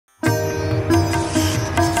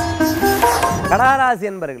கடகராசி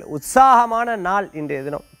என்பர்கள் உற்சாகமான நாள் இன்றைய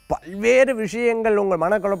தினம். பல்வேறு விஷயங்கள் உங்கள்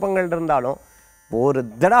மனக்குழப்பங்கள் இருந்தாலும் ஒரு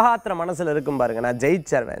திடகாத்திர மனசில் இருக்கும் பாருங்க, நான்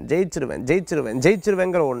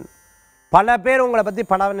ஜெயிச்சிருவேங்கிற ஒன்று. பல பேர் உங்களை பற்றி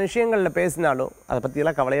பல விஷயங்களில் பேசினாலும் அதை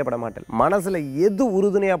பற்றியெல்லாம் கவலையப்பட மாட்டேன். மனசில் எது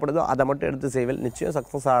உறுதுணையாகப்படுதோ அதை மட்டும் எடுத்து செய்வேன். நிச்சயம்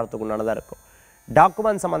சக்ஸஸ் ஆகிறதுக்கு உண்டானதாக இருக்கும்.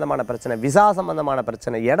 டாக்குமெண்ட் சம்மந்தமான பிரச்சனை, விசா சம்மந்தமான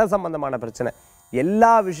பிரச்சனை, இட சம்மந்தமான பிரச்சனை,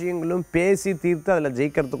 எல்லா விஷயங்களும் பேசி தீர்த்து அதில்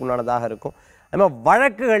ஜெயிக்கிறதுக்கு உண்டானதாக இருக்கும். அதுமாதிரி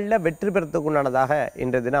வழக்குகளில் வெற்றி பெறத்துக்கு உண்டானதாக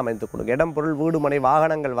இன்றைய தினம் அமைத்து கொடுக்கும். இடம், பொருள், வீடு, மனை,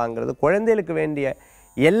 வாகனங்கள் வாங்குறது, குழந்தைகளுக்கு வேண்டிய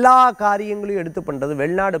எல்லா காரியங்களையும் எடுத்து பண்ணுறது,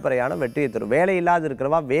 வெளிநாடு பிரயாணம் வெற்றியை தரும். வேலை இல்லாது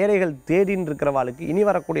இருக்கிறவா, வேலைகள் தேடின்னு இருக்கிறவாளுக்கு இனி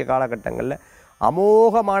வரக்கூடிய காலகட்டங்களில்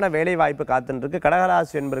அமோகமான வேலை வாய்ப்பு காத்துருக்கு.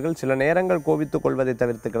 கடகராசி என்பர்கள் சில நேரங்கள் கோபித்துக் கொள்வதை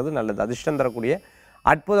தவிர்த்துக்கிறது நல்லது. அதிர்ஷ்டம் தரக்கூடிய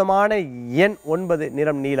அற்புதமான எண் 9,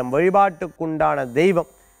 நிறம் நீலம். வழிபாட்டுக்குண்டான தெய்வம்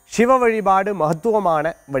சிவ வழிபாடு, மகத்துவமான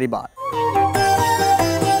வழிபாடு.